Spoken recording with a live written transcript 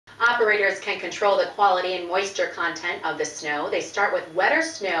operators can control the quality and moisture content of the snow. They start with wetter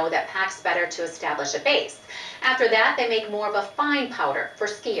snow that packs better to establish a base. After that, they make more of a fine powder for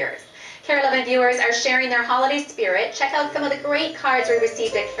skiers. KARE 11 viewers are sharing their holiday spirit. Check out some of the great cards we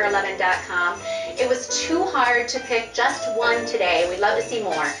received at KARE11.com. It was too hard to pick just one today. We'd love to see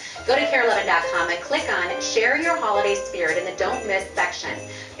more. Go to KARE11.com and click on Share Your Holiday Spirit in the Don't Miss section.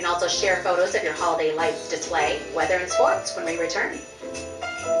 You can also share photos of your holiday lights display, weather, and sports when we return.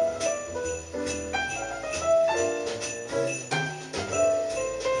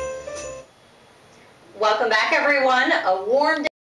 Welcome back, everyone. A warm day.